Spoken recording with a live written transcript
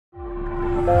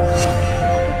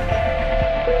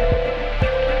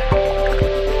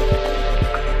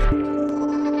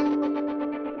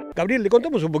Gabriel, le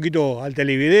contamos un poquito al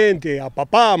televidente, a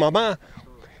papá, a mamá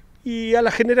y a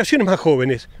las generaciones más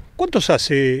jóvenes. ¿Cuántos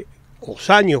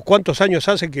años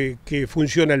hace que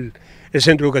funciona el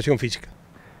Centro de Educación Física?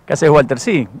 ¿Qué haces, Walter?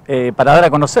 Sí, para dar a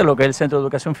conocer lo que es el Centro de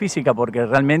Educación Física, porque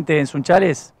realmente en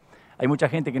Sunchales hay mucha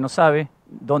gente que no sabe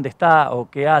dónde está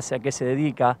o qué hace, a qué se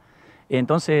dedica.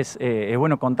 Entonces es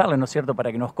bueno contarles, ¿no es cierto?,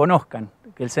 para que nos conozcan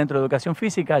que el Centro de Educación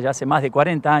Física ya hace más de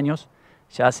 40 años,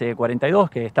 ya hace 42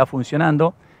 que está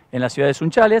funcionando en la ciudad de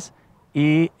Sunchales,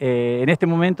 y en este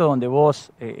momento donde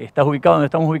vos estás ubicado, donde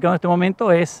estamos ubicados en este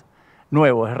momento, es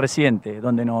nuevo, es reciente,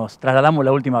 donde nos trasladamos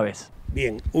la última vez.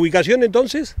 Bien, ¿ubicación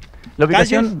entonces? La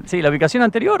ubicación, sí, la ubicación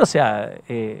anterior, o sea,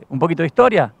 un poquito de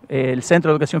historia. El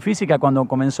Centro de Educación Física, cuando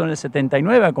comenzó en el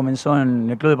 79, comenzó en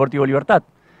el Club Deportivo Libertad.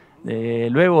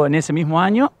 Luego, en ese mismo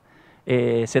año,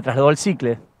 se trasladó al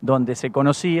Cicles, donde se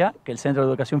conocía que el Centro de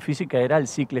Educación Física era el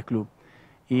Cicles Club.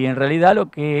 Y en realidad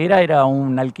lo que era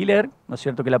un alquiler, ¿no es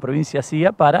cierto?, que la provincia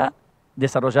hacía para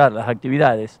desarrollar las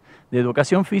actividades de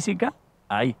educación física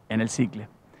ahí, en el Cicles.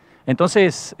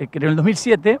 Entonces, creo que en el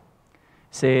 2007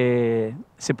 se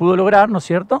pudo lograr, ¿no es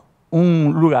cierto?,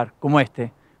 un lugar como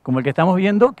este, como el que estamos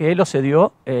viendo, que lo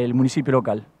cedió el municipio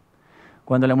local.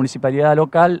 Cuando la municipalidad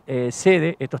local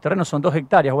cede estos terrenos, son 2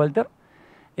 hectáreas, Walter,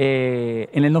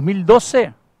 en el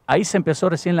 2012 ahí se empezó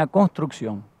recién la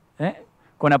construcción,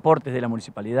 con aportes de la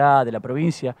municipalidad, de la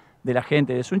provincia, de la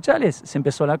gente de Sunchales, se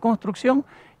empezó la construcción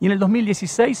y en el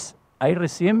 2016 ahí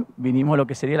recién vinimos a lo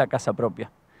que sería la casa propia.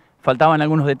 Faltaban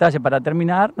algunos detalles para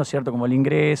terminar, ¿no es cierto?, como el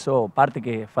ingreso, parte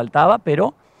que faltaba,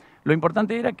 pero lo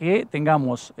importante era que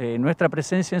tengamos nuestra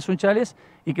presencia en Sunchales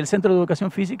y que el Centro de Educación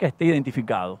Física esté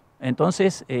identificado.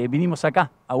 Entonces vinimos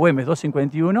acá, a Güemes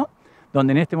 251,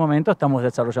 donde en este momento estamos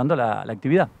desarrollando la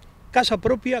actividad. ¿Casa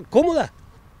propia cómoda?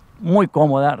 Muy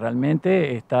cómoda,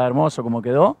 realmente, está hermoso como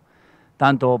quedó,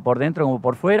 tanto por dentro como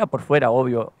por fuera,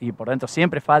 obvio, y por dentro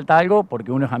siempre falta algo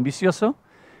porque uno es ambicioso,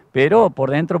 pero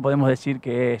por dentro podemos decir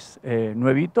que es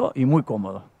nuevito y muy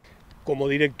cómodo. Como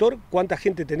director, ¿cuánta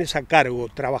gente tenés a cargo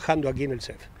trabajando aquí en el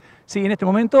CEF? Sí, en este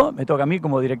momento me toca a mí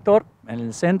como director en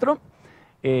el centro,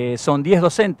 son 10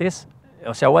 docentes,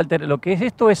 o sea, Walter, lo que es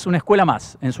esto es una escuela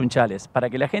más en Sunchales, para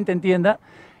que la gente entienda,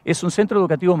 es un centro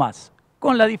educativo más,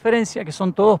 con la diferencia que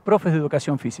son todos profes de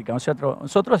educación física.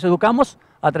 Nosotros educamos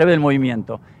a través del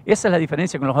movimiento. Esa es la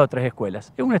diferencia con las otras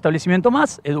escuelas. Es un establecimiento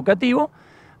más educativo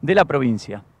de la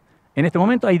provincia. En este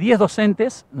momento hay 10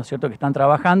 docentes, ¿no es cierto?, que están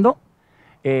trabajando,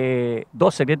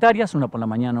 2 secretarias, una por la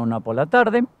mañana, una por la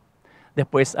tarde.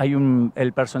 Después hay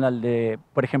el personal de,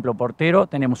 por ejemplo, portero,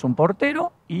 tenemos un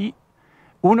portero y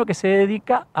uno que se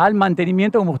dedica al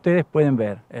mantenimiento, como ustedes pueden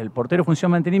ver. El portero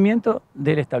funciona mantenimiento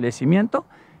del establecimiento.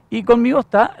 Y conmigo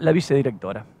está la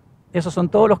vicedirectora. Esos son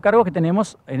todos los cargos que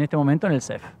tenemos en este momento en el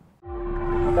CEF.